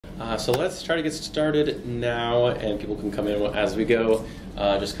So let's try to get started now, and people can come in as we go,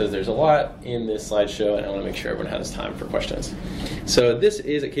 just because there's a lot in this slideshow, and I want to make sure everyone has time for questions. So this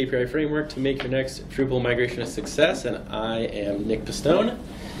is a KPI framework to make your next Drupal migration a success, and I am Nick Pistone.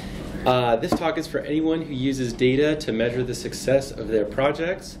 This talk is for anyone who uses data to measure the success of their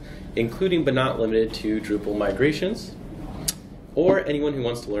projects, including but not limited to Drupal migrations, or anyone who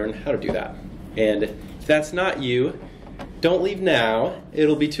wants to learn how to do that. And if that's not you, don't leave now.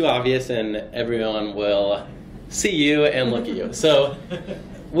 It'll be too obvious and everyone will see you and look at you. So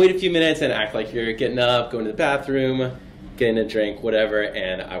wait a few minutes and act like you're getting up, going to the bathroom, getting a drink, whatever,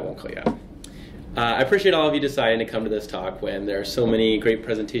 and I won't call you out. I appreciate all of you deciding to come to this talk when there are so many great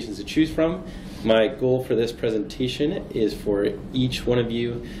presentations to choose from. My goal for this presentation is for each one of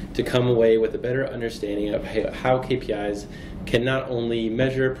you to come away with a better understanding of how KPIs can not only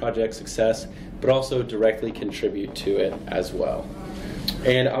measure project success, but also directly contribute to it as well.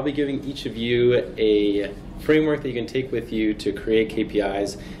 And I'll be giving each of you a framework that you can take with you to create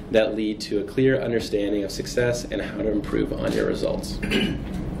KPIs that lead to a clear understanding of success and how to improve on your results.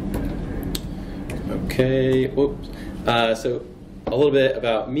 Okay, whoops. So a little bit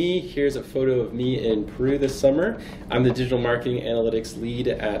about me. Here's a photo of me in Peru this summer. I'm the digital marketing analytics lead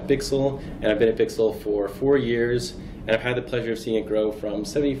at Pixel, and I've been at Pixel for 4 years. And I've had the pleasure of seeing it grow from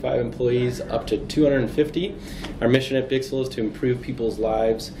 75 employees up to 250. Our mission at Pixel is to improve people's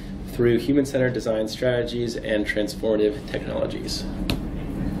lives through human-centered design strategies and transformative technologies.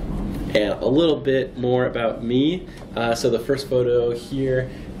 And a little bit more about me. So the first photo here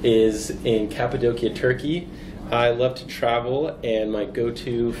is in Cappadocia, Turkey. I love to travel, and my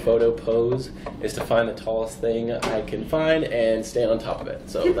go-to photo pose is to find the tallest thing I can find and stand on top of it.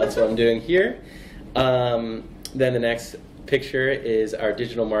 So that's what I'm doing here. Then the next picture is our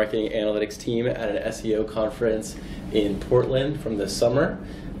digital marketing analytics team at an SEO conference in Portland from this summer.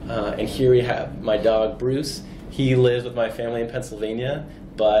 And here we have my dog, Bruce. He lives with my family in Pennsylvania,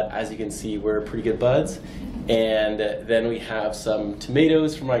 but as you can see, we're pretty good buds. And then we have some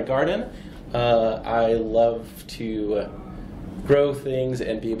tomatoes from my garden. I love to grow things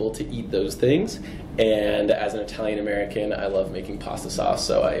and be able to eat those things. And as an Italian American, I love making pasta sauce,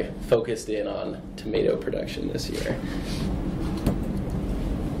 so I focused in on tomato production this year.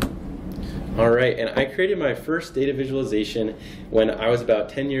 All right, and I created my first data visualization when I was about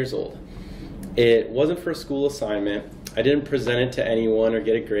 10 years old. It wasn't for a school assignment. I didn't present it to anyone or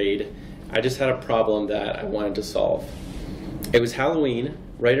get a grade. I just had a problem that I wanted to solve. It was Halloween,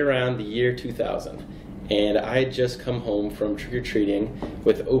 right around the year 2000. And I had just come home from trick-or-treating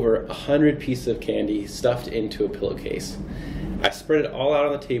with over 100 pieces of candy stuffed into a pillowcase. I spread it all out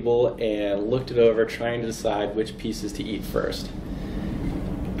on the table and looked it over, trying to decide which pieces to eat first.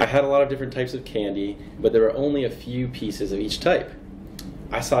 I had a lot of different types of candy, but there were only a few pieces of each type.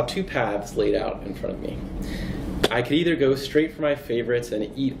 I saw two paths laid out in front of me. I could either go straight for my favorites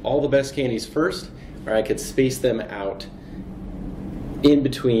and eat all the best candies first, or I could space them out in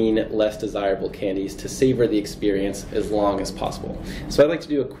between less desirable candies to savor the experience as long as possible. So I'd like to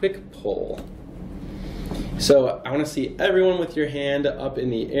do a quick poll. So I want to see everyone with your hand up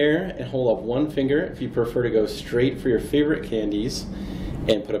in the air and hold up one finger if you prefer to go straight for your favorite candies,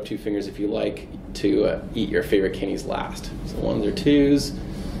 and put up two fingers if you like to eat your favorite candies last. So ones or twos.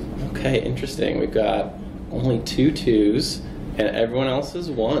 Okay, interesting. We've got only 2 twos and everyone else is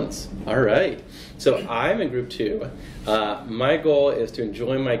ones. All right. So I'm in group 2. My goal is to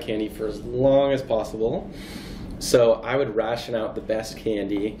enjoy my candy for as long as possible. So I would ration out the best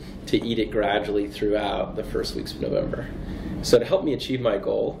candy to eat it gradually throughout the first weeks of November. So to help me achieve my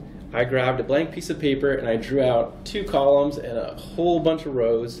goal, I grabbed a blank piece of paper and I drew out 2 columns and a whole bunch of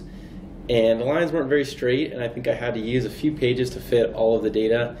rows. And the lines weren't very straight, and I think I had to use a few pages to fit all of the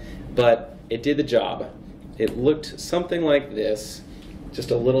data, but it did the job. It looked something like this,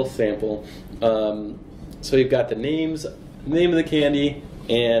 just a little sample. So you've got the name of the candy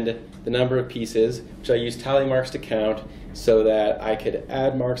and the number of pieces, which I used tally marks to count so that I could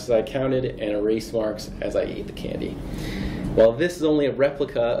add marks as I counted and erase marks as I ate the candy. While this is only a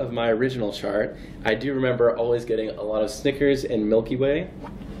replica of my original chart, I do remember always getting a lot of Snickers and Milky Way,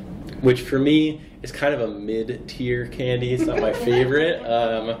 which for me is kind of a mid-tier candy. It's not my favorite,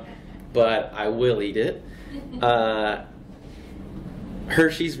 but I will eat it.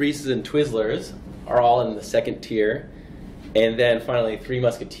 Hershey's, Reese's, and Twizzlers are all in the second tier. And then finally, Three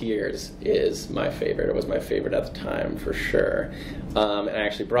Musketeers is my favorite. It was my favorite at the time, for sure. And I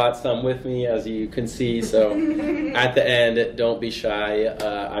actually brought some with me, as you can see. So at the end, don't be shy.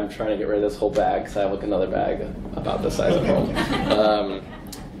 I'm trying to get rid of this whole bag because I have like another bag about this size at home.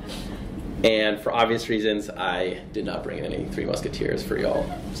 And for obvious reasons, I did not bring any Three Musketeers for y'all,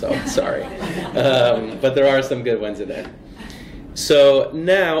 so sorry. But there are some good ones in there. So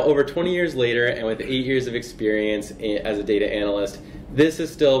now, over 20 years later, and with 8 years of experience as a data analyst, this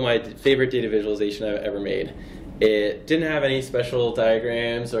is still my favorite data visualization I've ever made. It didn't have any special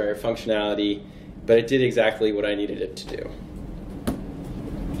diagrams or functionality, but it did exactly what I needed it to do.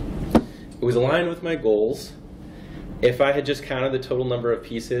 It was aligned with my goals. If I had just counted the total number of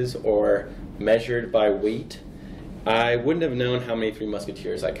pieces or measured by weight, I wouldn't have known how many Three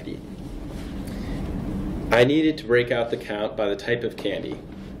Musketeers I could eat. I needed to break out the count by the type of candy.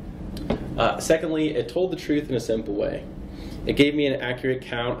 Secondly, it told the truth in a simple way. It gave me an accurate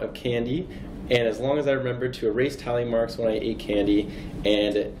count of candy, and as long as I remembered to erase tally marks when I ate candy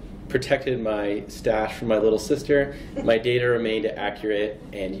and protected my stash from my little sister, my data remained accurate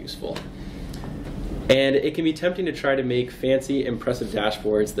and useful. And it can be tempting to try to make fancy, impressive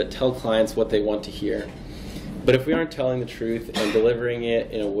dashboards that tell clients what they want to hear. But if we aren't telling the truth and delivering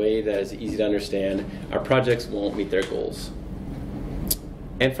it in a way that is easy to understand, our projects won't meet their goals.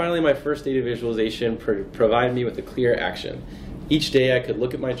 And finally, my first data visualization provided me with a clear action. Each day I could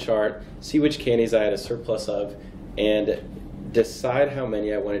look at my chart, see which candies I had a surplus of, and decide how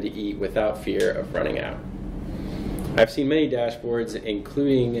many I wanted to eat without fear of running out. I've seen many dashboards,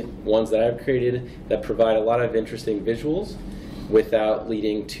 including ones that I've created, that provide a lot of interesting visuals without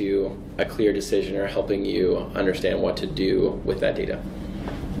leading to a clear decision or helping you understand what to do with that data.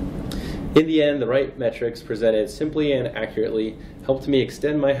 In the end, the right metrics presented simply and accurately helped me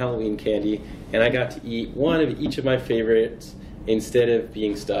extend my Halloween candy, and I got to eat one of each of my favorites instead of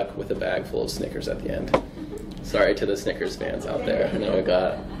being stuck with a bag full of Snickers at the end. Sorry to the Snickers fans out there. I know I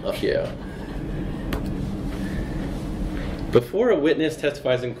got a few. Before a witness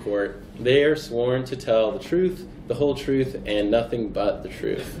testifies in court, they are sworn to tell the truth, the whole truth, and nothing but the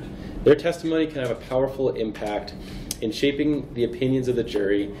truth. Their testimony can have a powerful impact in shaping the opinions of the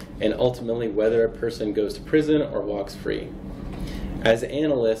jury and ultimately whether a person goes to prison or walks free. As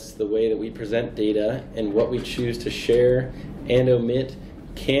analysts, the way that we present data and what we choose to share and omit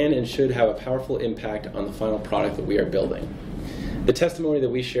can and should have a powerful impact on the final product that we are building. The testimony that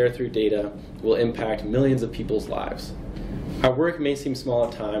we share through data will impact millions of people's lives. Our work may seem small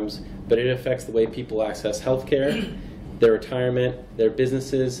at times, but it affects the way people access healthcare, their retirement, their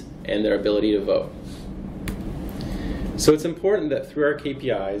businesses, and their ability to vote. So it's important that through our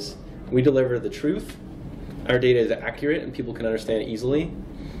KPIs, we deliver the truth, our data is accurate and people can understand it easily,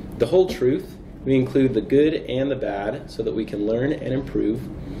 the whole truth, we include the good and the bad so that we can learn and improve,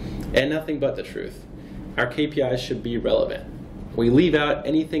 and nothing but the truth. Our KPIs should be relevant. We leave out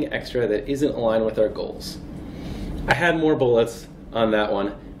anything extra that isn't aligned with our goals. I had more bullets on that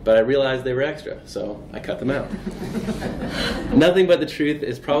one, but I realized they were extra, so I cut them out. Nothing but the truth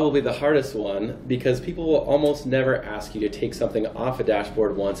is probably the hardest one because people will almost never ask you to take something off a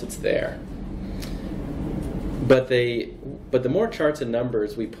dashboard once it's there. But the more charts and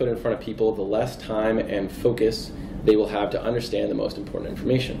numbers we put in front of people, the less time and focus they will have to understand the most important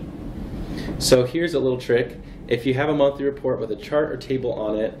information. So here's a little trick. If you have a monthly report with a chart or table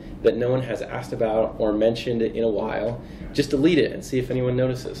on it that no one has asked about or mentioned in a while, just delete it and see if anyone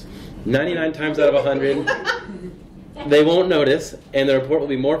notices. 99 times out of 100, they won't notice, and the report will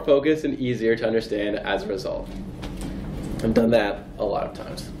be more focused and easier to understand as a result. I've done that a lot of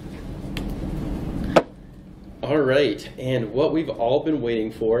times. All right, and what we've all been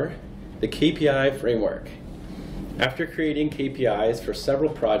waiting for, the KPI framework. After creating KPIs for several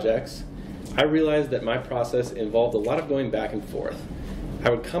projects, I realized that my process involved a lot of going back and forth.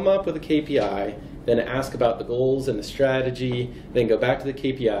 I would come up with a KPI, then ask about the goals and the strategy, then go back to the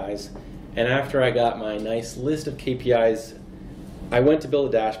KPIs, and after I got my nice list of KPIs, I went to build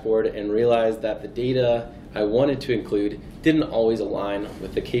a dashboard and realized that the data I wanted to include didn't always align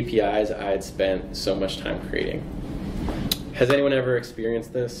with the KPIs I had spent so much time creating. Has anyone ever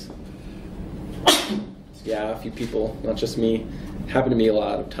experienced this? Yeah, a few people, not just me. Happened to me a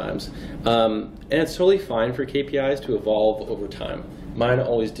lot of times. And it's totally fine for KPIs to evolve over time. Mine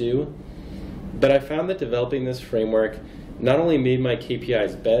always do. But I found that developing this framework not only made my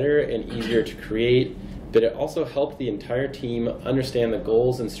KPIs better and easier to create, but it also helped the entire team understand the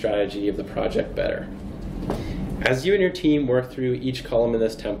goals and strategy of the project better. As you and your team work through each column in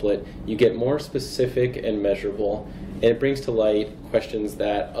this template, you get more specific and measurable, and it brings to light questions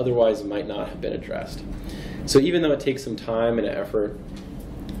that otherwise might not have been addressed. So even though it takes some time and effort,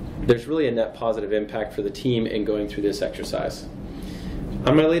 there's really a net positive impact for the team in going through this exercise.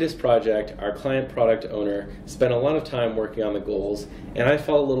 On my latest project, our client product owner spent a lot of time working on the goals, and I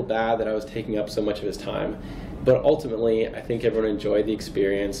felt a little bad that I was taking up so much of his time. But ultimately, I think everyone enjoyed the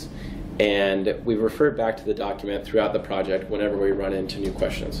experience, and we refer back to the document throughout the project whenever we run into new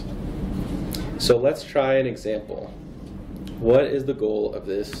questions. So let's try an example. What is the goal of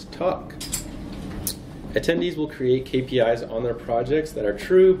this talk? Attendees will create KPIs on their projects that are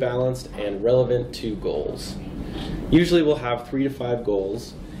true, balanced, and relevant to goals. Usually we'll have 3 to 5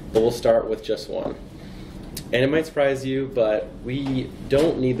 goals, but we'll start with just one. And it might surprise you, but we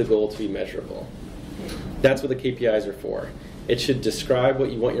don't need the goal to be measurable. That's what the KPIs are for. It should describe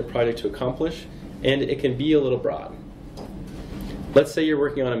what you want your project to accomplish, and it can be a little broad. Let's say you're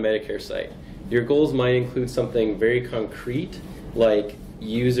working on a Medicare site. Your goals might include something very concrete, like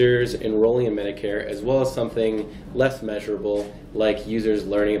users enrolling in Medicare, as well as something less measurable, like users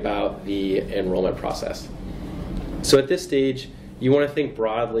learning about the enrollment process. So at this stage, you want to think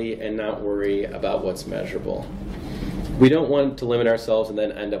broadly and not worry about what's measurable. We don't want to limit ourselves and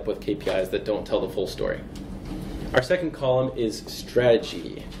then end up with KPIs that don't tell the full story. Our second column is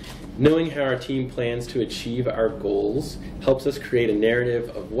strategy. Knowing how our team plans to achieve our goals helps us create a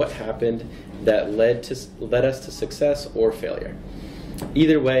narrative of what happened that led us to success or failure.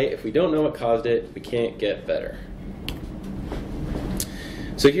 Either way, if we don't know what caused it, we can't get better.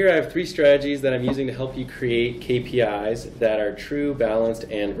 So here I have 3 strategies that I'm using to help you create KPIs that are true, balanced,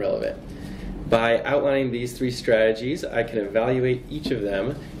 and relevant. By outlining these 3 strategies, I can evaluate each of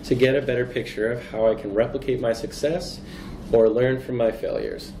them to get a better picture of how I can replicate my success or learn from my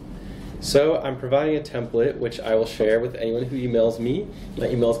failures. So I'm providing a template which I will share with anyone who emails me. My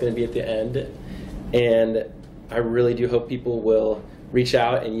email is going to be at the end, and I really do hope people will reach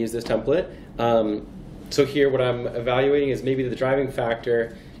out and use this template. So here what I'm evaluating is maybe the driving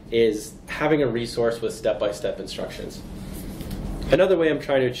factor is having a resource with step-by-step instructions. Another way I'm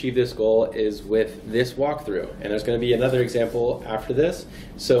trying to achieve this goal is with this walkthrough, and there's going to be another example after this,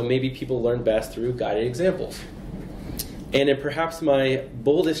 so maybe people learn best through guided examples. And in perhaps my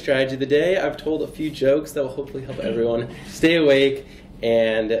boldest strategy of the day, I've told a few jokes that will hopefully help everyone stay awake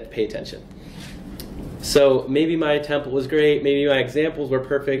and pay attention. So maybe my template was great, maybe my examples were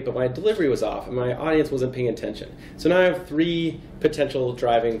perfect, but my delivery was off and my audience wasn't paying attention. So now I have 3 potential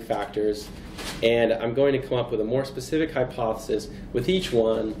driving factors, and I'm going to come up with a more specific hypothesis with each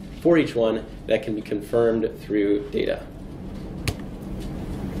one, for each one, that can be confirmed through data.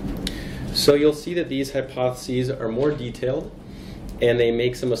 So you'll see that these hypotheses are more detailed and they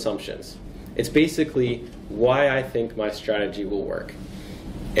make some assumptions. It's basically why I think my strategy will work.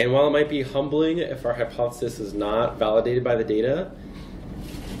 And while it might be humbling if our hypothesis is not validated by the data,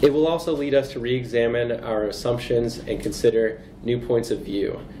 it will also lead us to re-examine our assumptions and consider new points of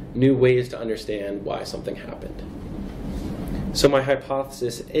view, new ways to understand why something happened. So my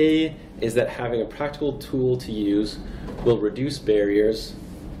hypothesis A is that having a practical tool to use will reduce barriers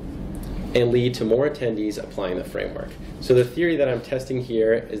and lead to more attendees applying the framework. So the theory that I'm testing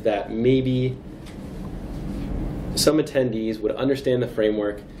here is that maybe some attendees would understand the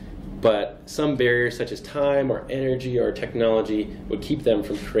framework, but some barriers such as time or energy or technology would keep them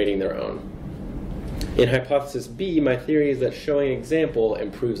from creating their own. In hypothesis B, my theory is that showing an example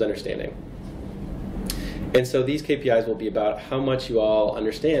improves understanding. And so these KPIs will be about how much you all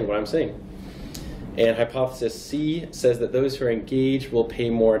understand what I'm saying. And hypothesis C says that those who are engaged will pay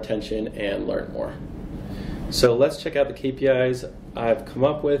more attention and learn more. So let's check out the KPIs I've come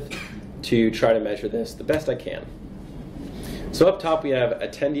up with to try to measure this the best I can. So up top we have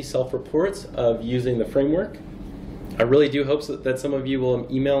attendee self-reports of using the framework. I really do hope that some of you will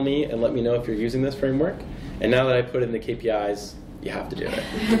email me and let me know if you're using this framework. And now that I put in the KPIs, you have to do it.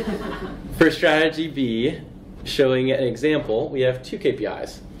 For strategy B, showing an example, we have 2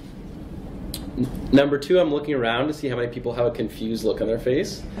 KPIs. Number 2, I'm looking around to see how many people have a confused look on their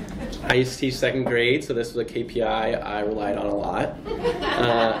face. I used to teach 2nd grade, so this was a KPI I relied on a lot.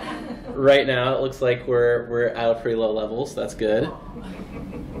 Right now, it looks like we're at a pretty low level, so that's good.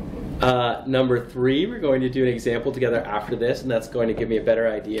 Number 3, we're going to do an example together after this, and that's going to give me a better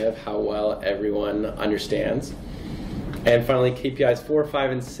idea of how well everyone understands. And finally, KPIs 4,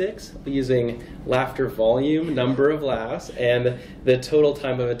 5, and 6, using laughter volume, number of laughs, and the total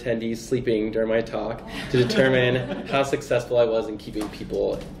time of attendees sleeping during my talk to determine how successful I was in keeping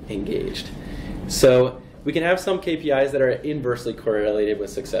people engaged. So we can have some KPIs that are inversely correlated with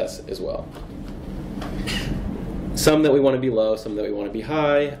success as well. Some that we want to be low, some that we want to be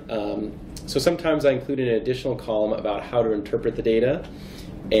high. So sometimes I include an additional column about how to interpret the data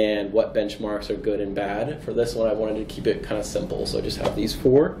and what benchmarks are good and bad. For this one, I wanted to keep it kind of simple, so I just have these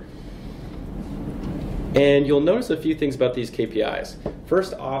 4. And you'll notice a few things about these KPIs.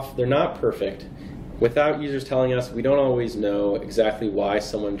 First off, they're not perfect, Without users telling us, we don't always know exactly why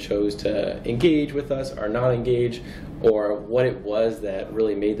someone chose to engage with us or not engage, or what it was that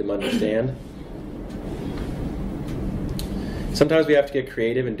really made them understand. Sometimes we have to get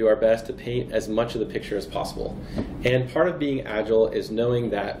creative and do our best to paint as much of the picture as possible. And part of being agile is knowing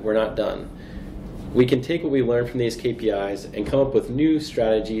that we're not done. We can take what we learned from these KPIs and come up with new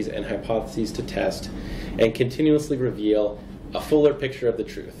strategies and hypotheses to test and continuously reveal a fuller picture of the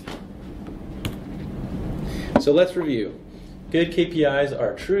truth. So let's review. Good KPIs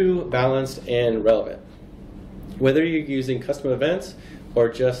are true, balanced, and relevant. Whether you're using custom events or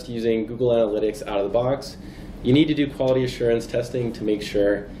just using Google Analytics out of the box, you need to do quality assurance testing to make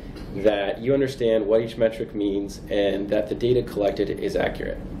sure that you understand what each metric means and that the data collected is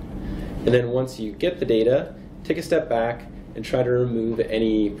accurate. And then once you get the data, take a step back and try to remove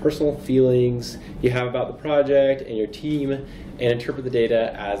any personal feelings you have about the project and your team and interpret the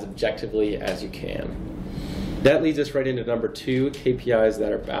data as objectively as you can. That leads us right into number 2, KPIs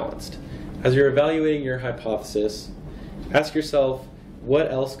that are balanced. As you're evaluating your hypothesis, ask yourself,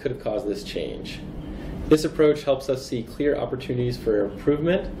 what else could have caused this change? This approach helps us see clear opportunities for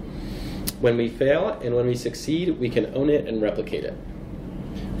improvement. When we fail and when we succeed, we can own it and replicate it.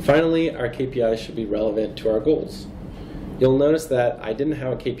 Finally, our KPIs should be relevant to our goals. You'll notice that I didn't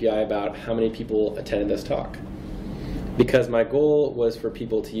have a KPI about how many people attended this talk, because my goal was for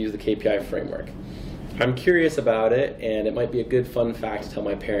people to use the KPI framework. I'm curious about it, and it might be a good fun fact to tell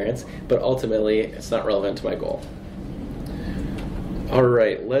my parents, but ultimately it's not relevant to my goal. All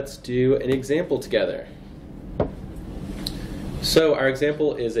right, let's do an example together. So our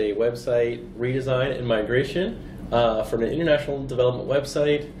example is a website redesign and migration from an international development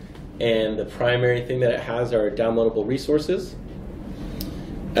website, and the primary thing that it has are downloadable resources.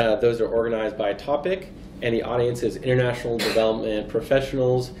 Those are organized by topic, and the audience is international development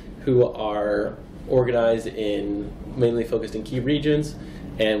professionals who are organized in, mainly focused in key regions,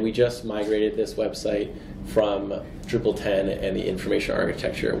 and we just migrated this website from Drupal 10 and the information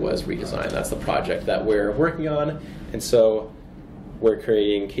architecture was redesigned. That's the project that we're working on, and so we're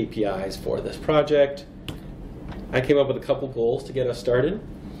creating KPIs for this project. I came up with a couple goals to get us started.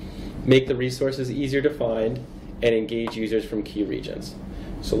 Make the resources easier to find and engage users from key regions.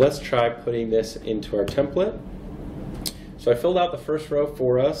 So let's try putting this into our template. So I filled out the first row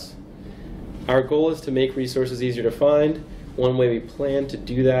for us. Our goal is to make resources easier to find. One way we plan to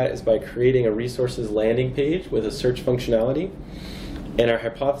do that is by creating a resources landing page with a search functionality. And our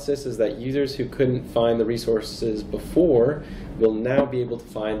hypothesis is that users who couldn't find the resources before will now be able to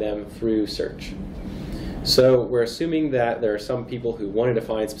find them through search. So we're assuming that there are some people who wanted to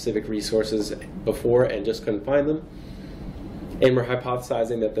find specific resources before and just couldn't find them. And we're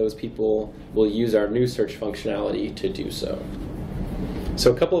hypothesizing that those people will use our new search functionality to do so.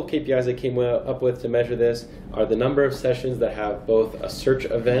 So a couple of KPIs I came up with to measure this are the number of sessions that have both a search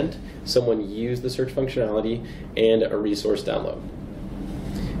event, someone used the search functionality, and a resource download.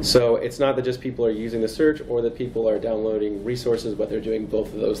 So it's not that just people are using the search or that people are downloading resources, but they're doing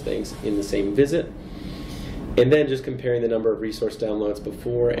both of those things in the same visit. And then just comparing the number of resource downloads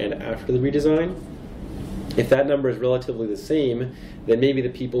before and after the redesign. If that number is relatively the same, then maybe the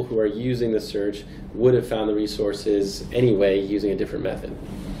people who are using the search would have found the resources anyway using a different method.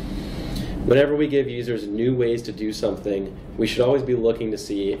 Whenever we give users new ways to do something, we should always be looking to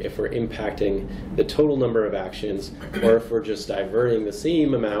see if we're impacting the total number of actions or if we're just diverting the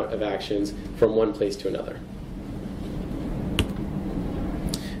same amount of actions from one place to another.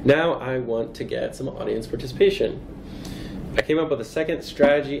 Now I want to get some audience participation. I came up with a second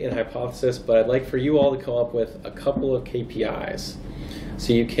strategy and hypothesis, but I'd like for you all to come up with a couple of KPIs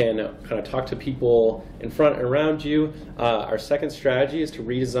so you can kind of talk to people in front and around you. Our second strategy is to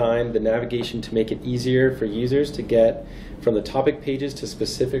redesign the navigation to make it easier for users to get from the topic pages to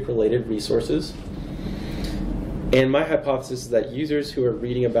specific related resources. And my hypothesis is that users who are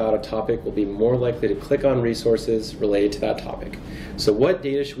reading about a topic will be more likely to click on resources related to that topic. So what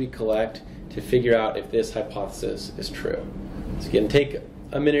data should we collect to figure out if this hypothesis is true? So again, take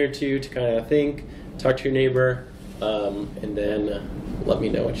a minute or two to kind of think, talk to your neighbor, and then let me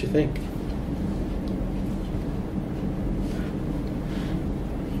know what you think.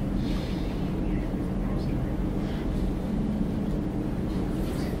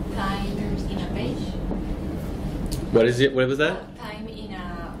 Time in a page. What is it? What was that? Time in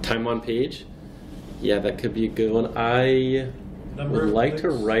a... Time on page? Yeah, that could be a good one. I would like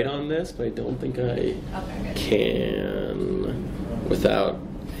to write on this, but I don't think I can without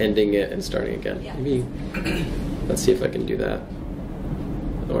ending it and starting again. Yeah. Maybe, let's see if I can do that,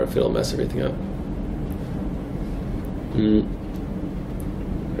 or if it'll mess everything up.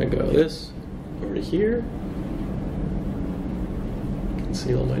 I go this, over to here. You can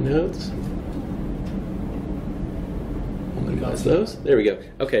see all my notes. I'll minimize those. There we go.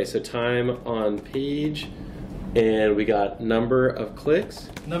 Okay, so time on page, and we got number of clicks.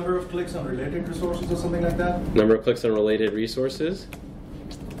 Number of clicks on related resources or something like that? Number of clicks on related resources.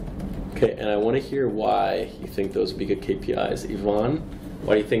 Okay, and I want to hear why you think those would be good KPIs. Yvonne,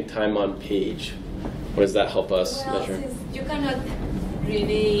 why do you think time on page? What does that help us measure? Since you cannot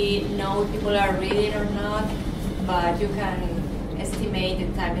really know if people are reading or not, but you can estimate the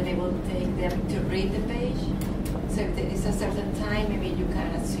time that it will take them to read the page. So if there is a certain time, maybe you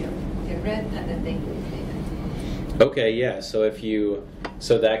can assume they read and then they will read it. Okay, yeah. So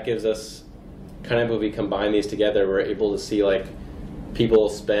that gives us kind of, when we combine these together, we're able to see like people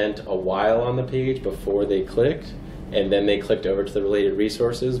spent a while on the page before they clicked, and then they clicked over to the related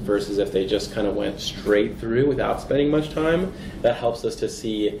resources, versus if they just kind of went straight through without spending much time. That helps us to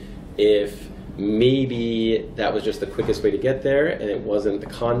see if maybe that was just the quickest way to get there, and it wasn't the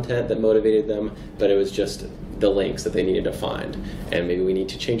content that motivated them, but it was just the links that they needed to find. And maybe we need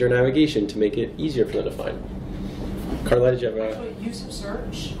to change our navigation to make it easier for them to find. Carla, did you have a... Use of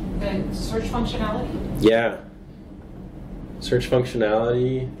search, the search functionality? Yeah. Search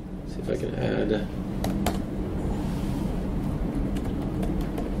functionality. See if I can add.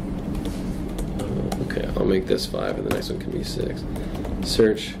 Okay, I'll make this 5 and the next one can be 6.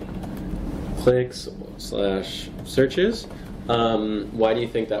 Search clicks / searches. Why do you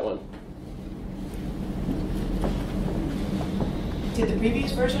think that one? Did the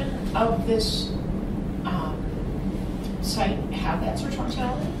previous version of this site have that search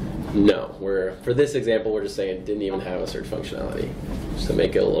functionality? No, for this example, we're just saying it didn't even have a search functionality, just to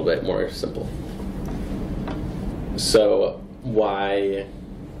make it a little bit more simple. So why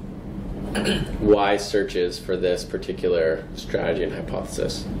searches for this particular strategy and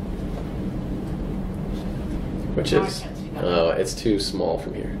hypothesis? Which is, oh, it's too small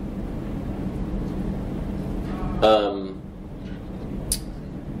from here.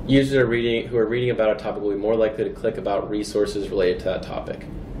 Users who are reading about a topic will be more likely to click about resources related to that topic.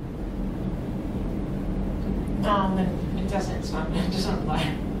 It doesn't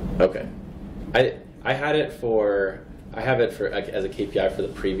apply. Okay, I have it for as a KPI for the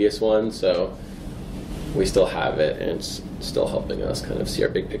previous one, so we still have it, and it's still helping us kind of see our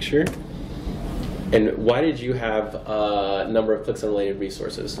big picture. And why did you have a number of clicks on related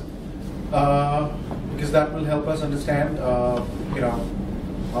resources? Because that will help us understand,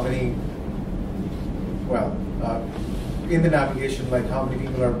 how many, in the navigation, like how many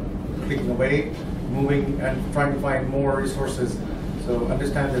people are clicking away, moving, and trying to find more resources. So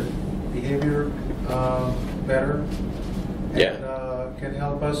understand the behavior better, and can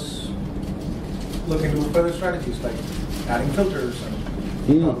help us look into further strategies like adding filters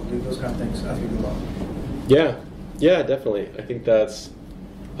and probably those kind of things as we go along. Yeah, definitely. I think that's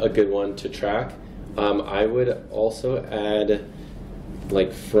a good one to track. I would also add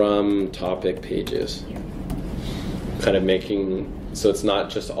like from topic pages, kind of making so it's not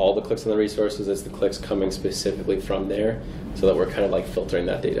just all the clicks on the resources, it's the clicks coming specifically from there, so that we're kind of like filtering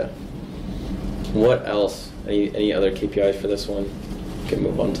that data. What else? Any other KPIs for this one? We can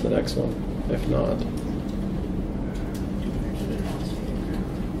move on to the next one, if not.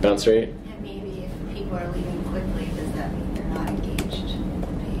 Bounce rate? And maybe if people are leaving quickly, does that mean they're not engaged on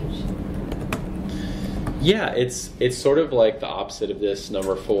the page? Yeah, it's sort of like the opposite of this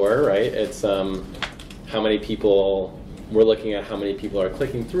number 4, right? It's how many people, we're looking at how many people are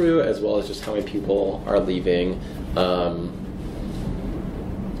clicking through, as well as just how many people are leaving.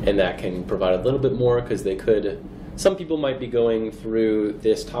 And that can provide a little bit more, because some people might be going through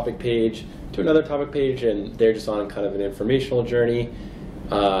this topic page to another topic page, and they're just on kind of an informational journey.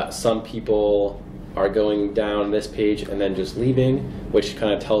 Some people are going down this page and then just leaving, which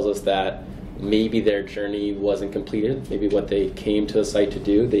kind of tells us that maybe their journey wasn't completed. Maybe what they came to the site to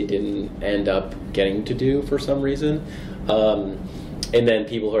do, they didn't end up getting to do for some reason. And then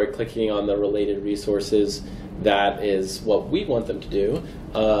people who are clicking on the related resources, that is what we want them to do,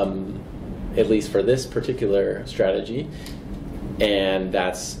 at least for this particular strategy. And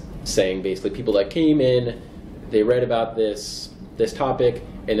that's saying basically people that came in, they read about this topic,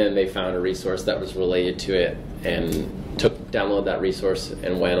 and then they found a resource that was related to it and download that resource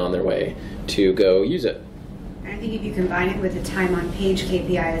and went on their way to go use it. I think if you combine it with the time on page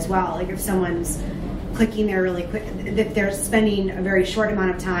KPI as well, like if someone's clicking there really quick, if they're spending a very short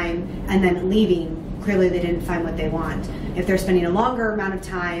amount of time and then leaving, clearly they didn't find what they want. If they're spending a longer amount of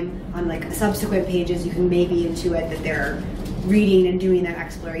time on like subsequent pages, you can maybe intuit that they're reading and doing that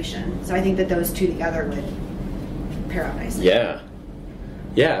exploration. So I think that those two together would pair up nicely. Yeah.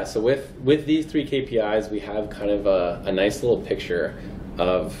 Yeah, so with these 3 KPIs, we have kind of a nice little picture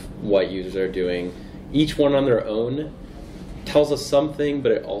of what users are doing. Each one on their own tells us something,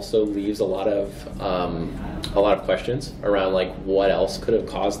 but it also leaves a lot of questions around like what else could have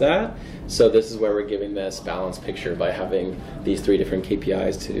caused that. So this is where we're giving this balanced picture by having these 3 different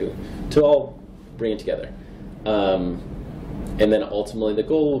KPIs to all bring it together. And then ultimately the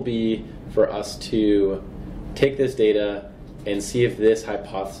goal will be for us to take this data and see if this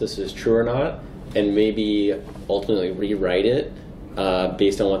hypothesis is true or not, and maybe ultimately rewrite it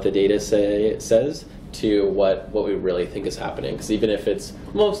based on what the data says to what we really think is happening. Because even if it's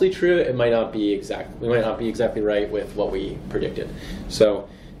mostly true, it might not be we might not be exactly right with what we predicted. So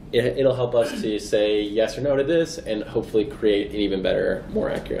it'll help us to say yes or no to this, and hopefully create an even better,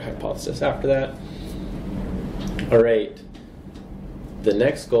 more accurate hypothesis after that. All right. The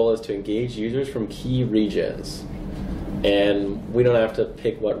next goal is to engage users from key regions. And we don't have to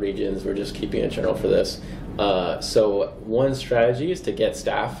pick what regions, we're just keeping it general for this. So one strategy is to get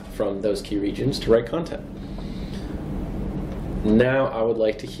staff from those key regions to write content. Now I would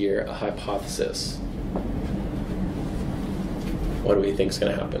like to hear a hypothesis. What do we think is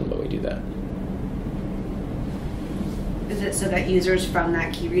going to happen when we do that? Is it so that users from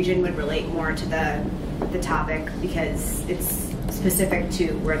that key region would relate more to the topic because it's specific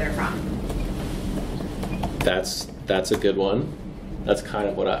to where they're from? That's a good one. That's kind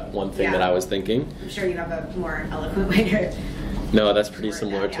of one thing that I was thinking. I'm sure you have a more eloquent way to... No, that's pretty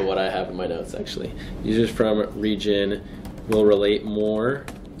similar to what I have in my notes, actually. Users from region will relate more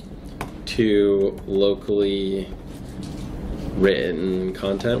to locally written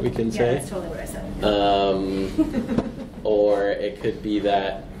content, we can say. Yeah, that's totally what I said. Or it could be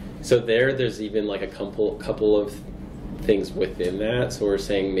that, so there's even like a couple of things within that. So we're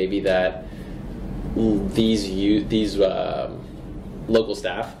saying maybe that these local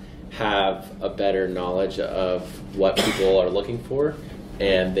staff have a better knowledge of what people are looking for,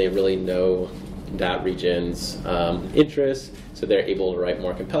 and they really know that region's interests, so they're able to write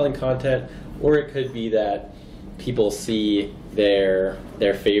more compelling content. Or it could be that people see their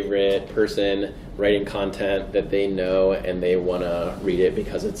favorite person writing content that they know, and they want to read it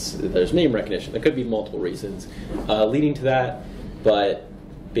because there's name recognition. There could be multiple reasons leading to that, but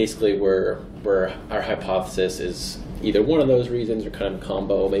basically our hypothesis is either one of those reasons or kind of a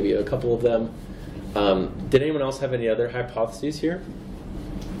combo, maybe a couple of them. Did anyone else have any other hypotheses here?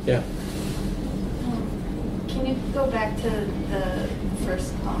 Yeah. Can you go back to the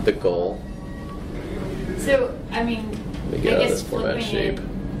first column? The goal. So, I mean, Let me get out of this flipping format shape.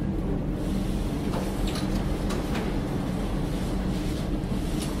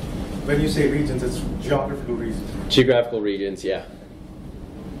 When you say regions, it's geographical regions. Geographical regions, yeah.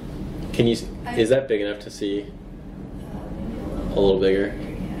 Can you? Is that big enough to see? A little bigger.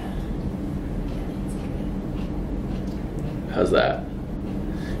 How's that?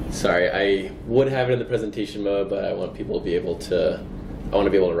 Sorry, I would have it in the presentation mode, but I want people to be able to. I want to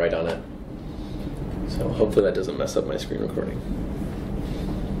be able to write on it. So hopefully that doesn't mess up my screen recording.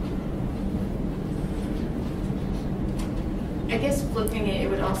 I guess flipping it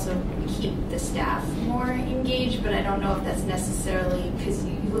would also keep the staff more engaged, but I don't know if that's necessarily, because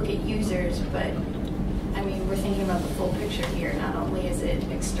you look at users, but I mean, we're thinking about the full picture here. Not only is it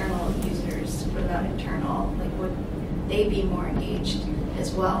external users, what about internal? Like, would they be more engaged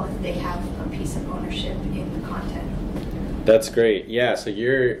as well if they have a piece of ownership in the content? That's great. Yeah, so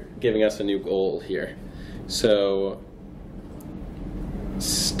you're giving us a new goal here. So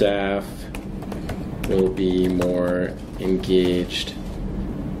staff will be more engaged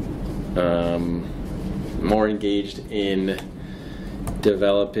in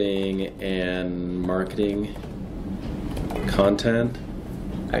developing and marketing content.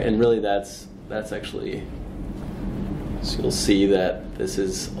 And really that's actually, so you'll see that this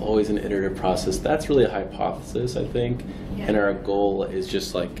is always an iterative process. That's really a hypothesis, I think. Yeah. And our goal is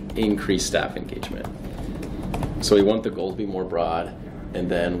just like increase staff engagement. So we want the goal to be more broad, and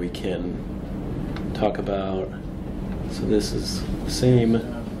then we can talk about, so this is the same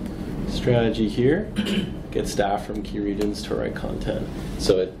strategy here, get staff from key regions to write content.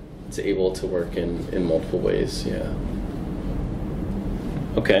 So it's able to work in multiple ways, yeah.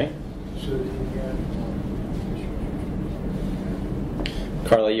 Okay.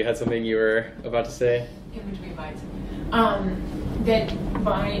 Carla, you had something you were about to say? In between bites. That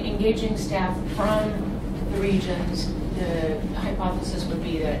by engaging staff from the regions, the hypothesis would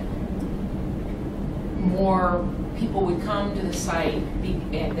be that more people would come to the site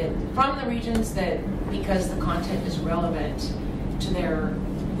from the regions, that because the content is relevant to their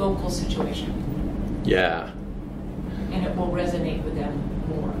local situation. Yeah. And it will resonate with them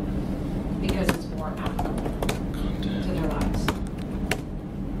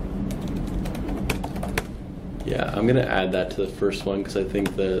I'm going to add that to the first one because I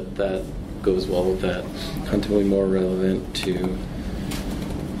think that goes well with that. Content will be more relevant to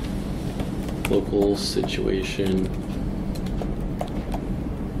local situation.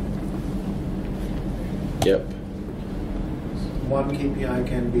 Yep. One KPI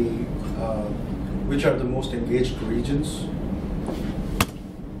can be which are the most engaged regions.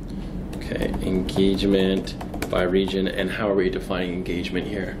 Okay, engagement by region, and how are we defining engagement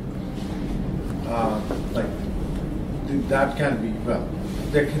here? Like that can be, well,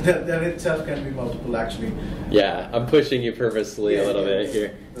 that itself can be multiple actually. Yeah, I'm pushing you purposely a little bit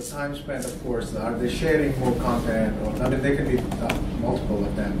here. The time spent, of course, are they sharing more content? Or, I mean, they can be multiple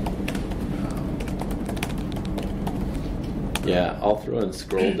of them. Yeah, I'll throw in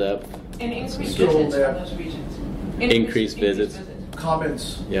scroll depth. And increase Scroll visits depth. from those regions. Increase visits.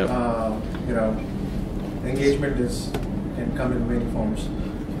 Comments, Yep. you know, engagement can come in many forms.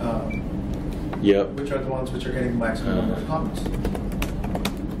 Yep. Which are the ones which are getting maximum number of comments?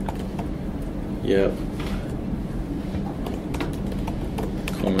 Yep.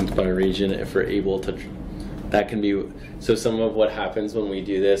 Comments by region, if we're able to, that can be, so some of what happens when we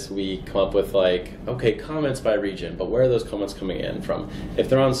do this, we come up with like, okay, comments by region, but where are those comments coming in from? If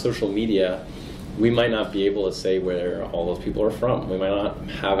they're on social media, we might not be able to say where all those people are from. We might not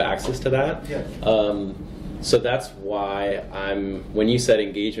have access to that. Yeah. So that's why when you said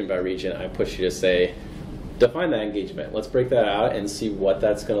engagement by region, I push you to say, define that engagement. Let's break that out and see what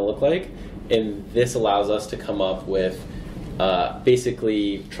that's going to look like. And this allows us to come up with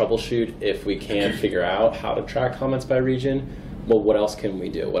basically troubleshoot if we can't figure out how to track comments by region. Well, what else can we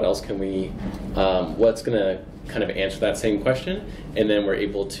do? What else can we, what's going to kind of answer that same question? And then we're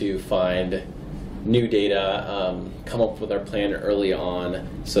able to find new data, come up with our plan early on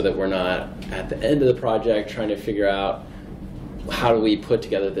so that we're not at the end of the project trying to figure out how do we put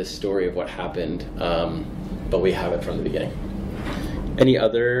together this story of what happened, but we have it from the beginning. Any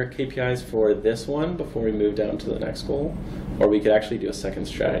other KPIs for this one before we move down to the next goal? Or we could actually do a second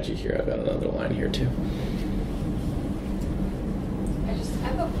strategy here. I've got another line here too. I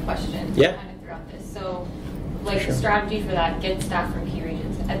have a question Yeah. kind of throughout this. So, like Sure. the strategy for that, get staff from key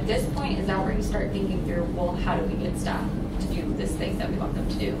regions. At this point, is that where you start thinking through, well, how do we get staff to do this thing that we want them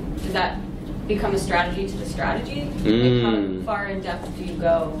to do? Does that become a strategy to the strategy? Like how far in depth do you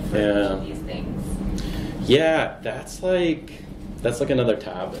go for each of these things? Yeah, that's like another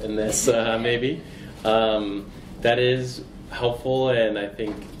tab in this maybe. That is helpful and I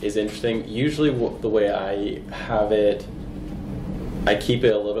think is interesting. Usually the way I have it, I keep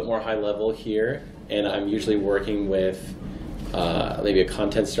it a little bit more high level here, and I'm usually working with maybe a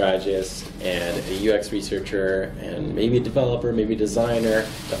content strategist and a UX researcher and maybe a developer, maybe a designer,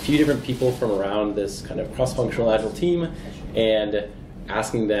 a few different people from around this kind of cross-functional agile team, and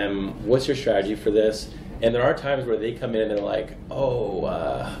asking them, what's your strategy for this? And there are times where they come in and they're like, oh,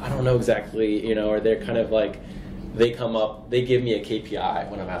 I don't know exactly, you know, or they're kind of like, they give me a KPI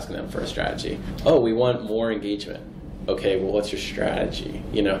when I'm asking them for a strategy. Oh, we want more engagement. Okay, well, what's your strategy?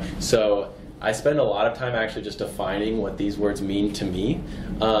 You know, so I spend a lot of time actually just defining what these words mean to me,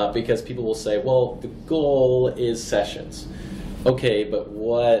 because people will say, well, the goal is sessions. Okay, but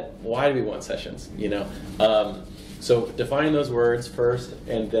why do we want sessions? You know, so defining those words first,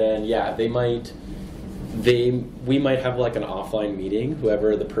 and then yeah, we might have like an offline meeting,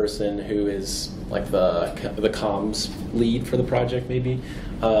 whoever the person who is like the comms lead for the project maybe.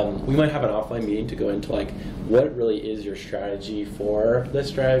 We might have an offline meeting to go into like, what really is your strategy for this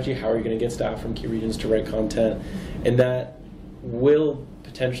strategy? How are you going to get staff from key regions to write content? And that will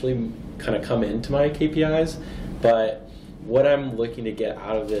potentially kind of come into my KPIs, but what I'm looking to get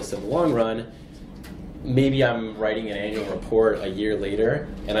out of this in the long run, maybe I'm writing an annual report a year later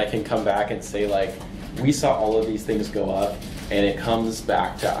and I can come back and say like, we saw all of these things go up, and it comes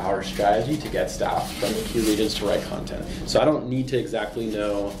back to our strategy to get staff from the key regions to write content. So I don't need to exactly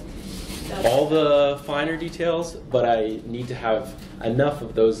know all the finer details, but I need to have enough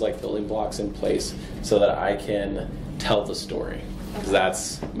of those like building blocks in place so that I can tell the story. Because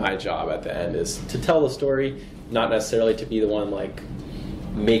that's my job at the end, is to tell the story, not necessarily to be the one like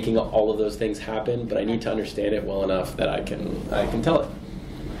making all of those things happen, but I need to understand it well enough that I can tell it.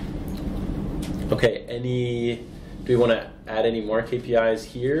 Okay, do we want to add any more KPIs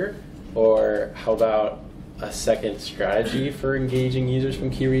here? Or how about a second strategy for engaging users from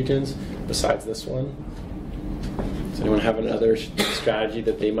key regions besides this one? Does anyone have another strategy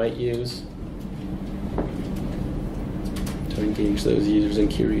that they might use to engage those users in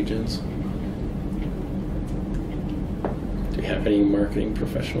key regions? Do we have any marketing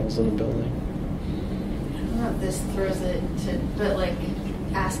professionals in the building? I don't know if this throws it to, but like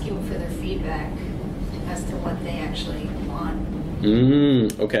asking for their feedback as to what they actually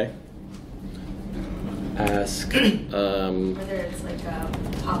want. Okay. Ask Whether it's like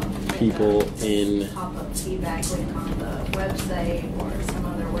a people in pop-up feedback link on the website or some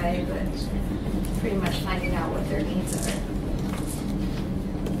other way, but pretty much finding out what their needs are.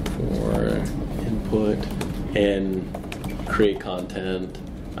 for input and create content.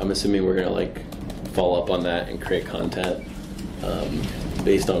 I'm assuming we're gonna like follow up on that and create content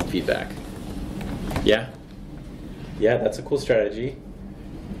based on feedback. Yeah, that's a cool strategy.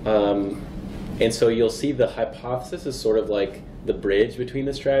 And so you'll see the hypothesis is sort of like the bridge between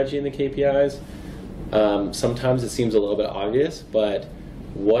the strategy and the KPIs. Sometimes it seems a little bit obvious, but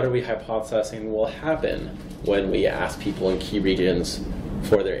what are we hypothesizing will happen when we ask people in key regions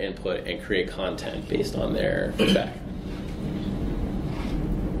for their input and create content based on their feedback?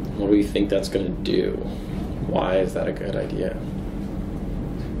 What do we think that's going to do? Why is that a good idea?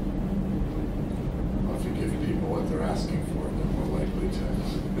 Well, if you give people what they're asking for, they're more likely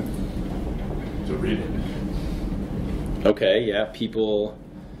to read it. Okay, yeah, people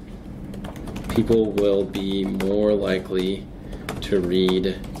will be more likely to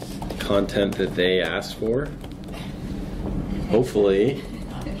read content that they asked for. Hopefully.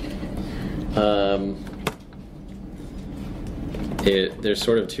 There's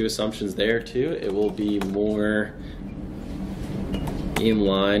sort of two assumptions there too. It will be more in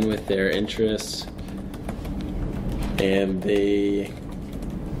line with their interests, and they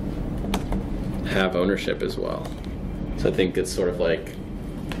have ownership as well. So I think it's sort of like,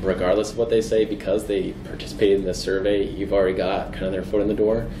 regardless of what they say, because they participated in the survey, you've already got kind of their foot in the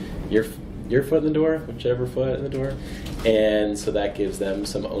door. Your foot in the door, whichever foot in the door. And so that gives them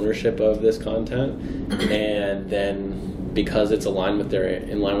some ownership of this content. And then because it's in line with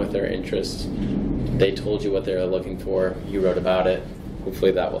their interests, they told you what they're looking for, you wrote about it.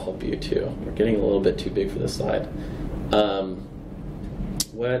 Hopefully that will help you too. We're getting a little bit too big for this slide.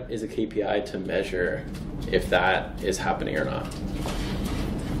 What is a KPI to measure if that is happening or not?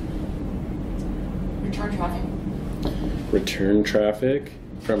 Return traffic. Return traffic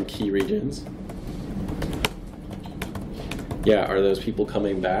from key regions. Yeah, are those people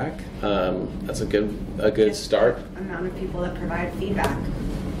coming back? That's a good start. Amount of people that provide feedback.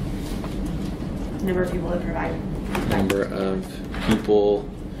 Number of people that provide feedback. Number of people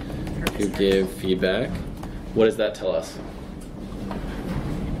who give feedback. What does that tell us?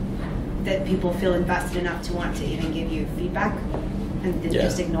 That people feel invested enough to want to even give you feedback and then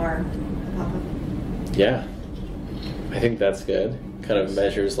just ignore the pop-up. Yeah, I think that's good. Kind of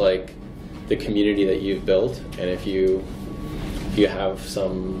measures like the community that you've built, and if you have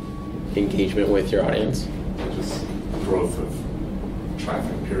some engagement with your audience. Just growth of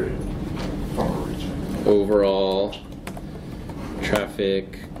traffic, period, from a region. Overall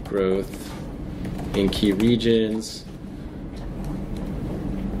traffic growth in key regions.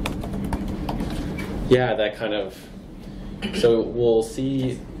 Yeah, that kind of, so we'll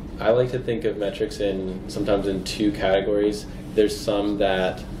see. I like to think of metrics sometimes in two categories. There's some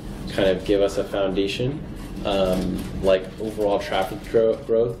that kind of give us a foundation, like overall traffic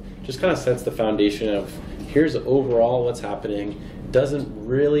growth, just kind of sets the foundation of here's overall what's happening. Doesn't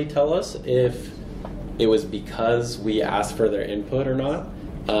really tell us if it was because we asked for their input or not,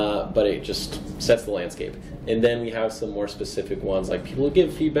 but it just sets the landscape. And then we have some more specific ones, like people who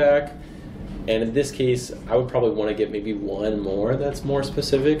give feedback. And in this case, I would probably want to get maybe one more that's more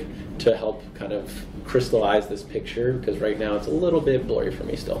specific to help kind of crystallize this picture, because right now it's a little bit blurry for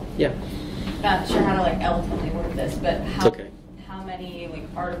me still. Yeah. Not sure how to like eloquently word this, but how many like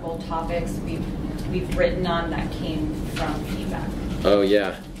article topics we've written on that came from feedback? Oh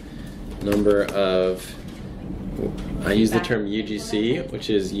yeah, number of. I use the term UGC, which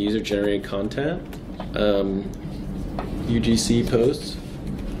is user generated content. UGC posts.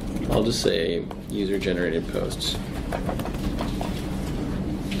 I'll just say user-generated posts.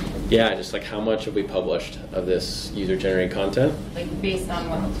 Yeah, just like how much have we published of this user-generated content? Like based on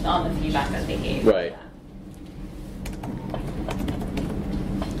on the feedback that they gave. Right.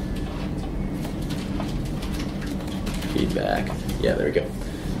 Feedback. Yeah, there we go.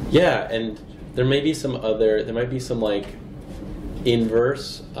 Yeah, and there might be some like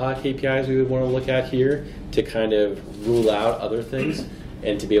inverse KPIs we would want to look at here to kind of rule out other things.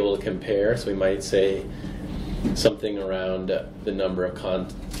 And to be able to compare, so we might say something around the number of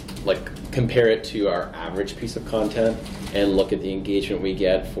compare it to our average piece of content and look at the engagement we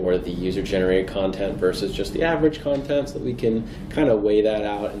get for the user-generated content versus just the average content, so that we can kind of weigh that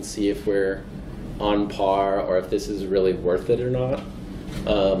out and see if we're on par or if this is really worth it or not.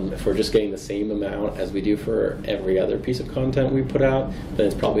 If we're just getting the same amount as we do for every other piece of content we put out, then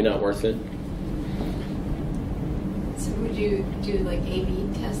it's probably not worth it. you do like A/B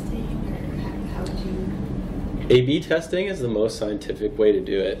testing, or how do you? A/B testing is the most scientific way to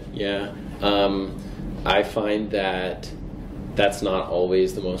do it. Yeah, I find that that's not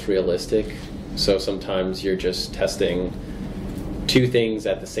always the most realistic. So sometimes you're just testing two things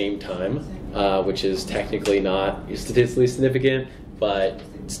at the same time, which is technically not statistically significant, but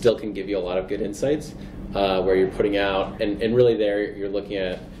still can give you a lot of good insights. Where you're putting out, and really there you're looking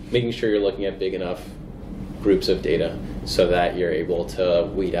at making sure you're looking at big enough groups of data so that you're able to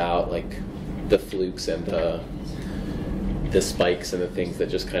weed out like the flukes and the spikes and the things that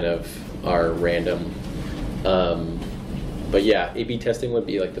just kind of are random. But yeah, A/B testing would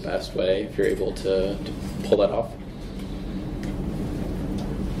be like the best way if you're able to pull that off.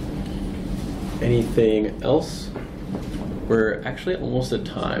 Anything else? We're actually almost at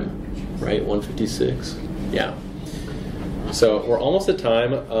time, right? 1:56. Yeah. So we're almost at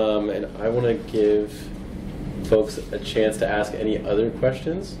time, and I want to give folks a chance to ask any other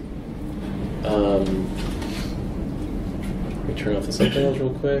questions. Let me turn off the subtitles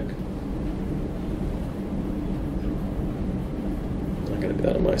real quick. I'm not going to do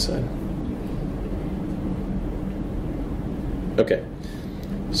that on my side. Okay.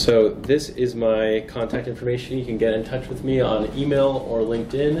 So this is my contact information. You can get in touch with me on email or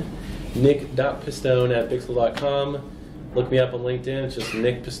LinkedIn. nick.pistone@bixel.com. Look me up on LinkedIn. It's just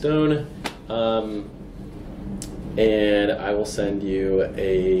Nick Pistone. And I will send you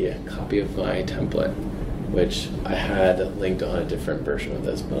a copy of my template, which I had linked on a different version of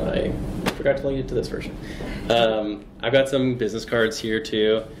this, but I forgot to link it to this version. I've got some business cards here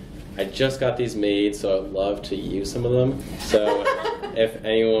too. I just got these made, so I'd love to use some of them. So if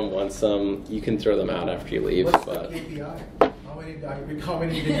anyone wants some, you can throw them out after you leave. What's but the KPI? How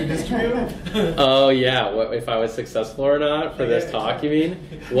many did you distribute? Oh yeah, if I was successful or not for this talk, you mean?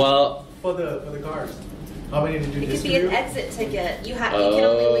 Well, for the cards. How many did you It could be distribute? an exit ticket. You can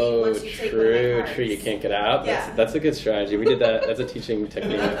only leave once you take one of my cards. True. You can't get out. Yeah. That's a good strategy. We did that. That's a teaching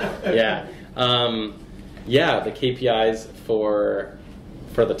technique. Yeah. Yeah. The KPIs for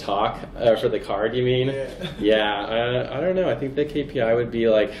the talk, for the card, you mean? Yeah. I don't know. I think the KPI would be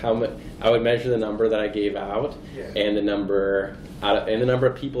like how much. I would measure the number that I gave out, and the number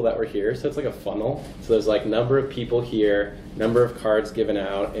of people that were here. So it's like a funnel. So there's like number of people here, number of cards given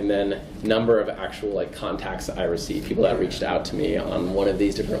out, and then number of actual like contacts that I received, people that reached out to me on one of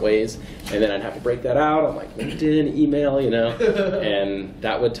these different ways. And then I'd have to break that out on like LinkedIn, email, and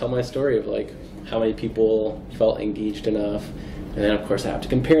that would tell my story of like how many people felt engaged enough. And then of course I have to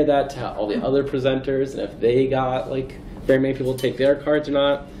compare that to all the other presenters and if they got like very many people take their cards or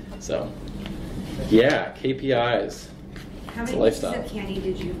not. So yeah, KPIs. How It's many a pieces lifestyle. of candy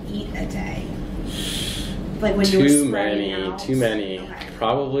did you eat a day? Like when you were spreading out? Too many. Okay.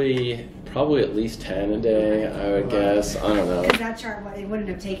 Probably at least 10 a day, I would guess. I don't know. Because that chart, it wouldn't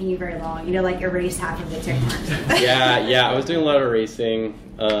have taken you very long. Like erase half of the tick marks. Yeah, I was doing a lot of erasing.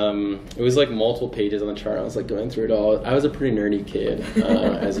 It was like multiple pages on the chart. I was like going through it all. I was a pretty nerdy kid,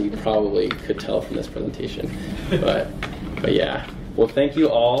 as you probably could tell from this presentation. But yeah. Well, thank you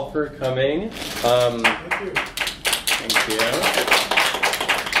all for coming. Thank you.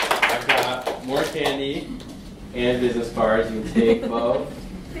 I've got more candy and business cards. You can take both.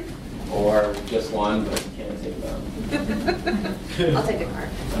 Or just one, but you can't take them. I'll take a card.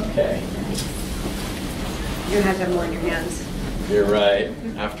 Okay. You're going to have more in your hands. You're right.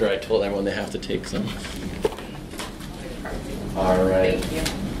 After I told everyone they have to take some. All right. Thank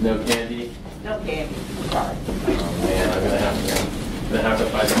you. No candy? No candy. Oh man, I'm gonna have to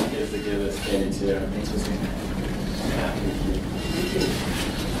find some kids to give this candy to. Yeah, thank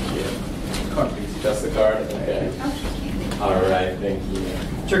you. Card, please. Just the card? Okay. All right, thank you.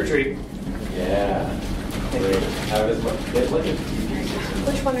 Trick or treat. Yeah. Great. Have as much. Look at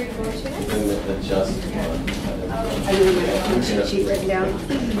Which one are you going to? the just one. Are you going to have a cheat sheet written down? Are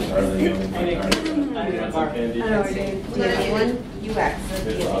they only one card? You want some candy? I know I do. Do you have one? You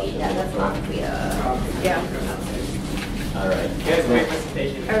exit. Yeah, that's not Yeah. All right. Guys, great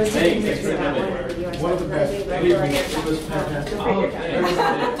presentation. I was taking Thanks. pictures of that one. One of the best. Believe me, it was fantastic. Oh, thanks.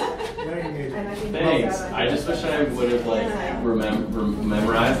 Very engaging. Thanks. I just wish I would have like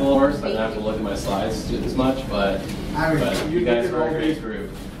memorized a little more, so I didn't have to look at my slides as much. But you guys were a great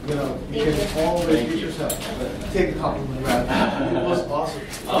group. You can always use yourself. Take a copy when you're out. It was awesome.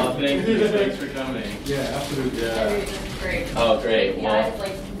 Oh, thank you. Thanks for coming. Yeah, absolutely. Yeah. Great. Oh, great. Yeah, Well, I'd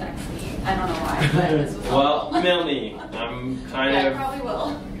like to text me. I don't know why, but this was well, helpful. email me. I'm kind Yeah, I of. probably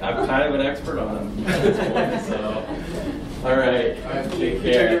will. I'm kind of an expert on them at this point, so. All right. All right. Take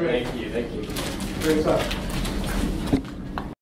care. Thank you. Thank you. Great stuff.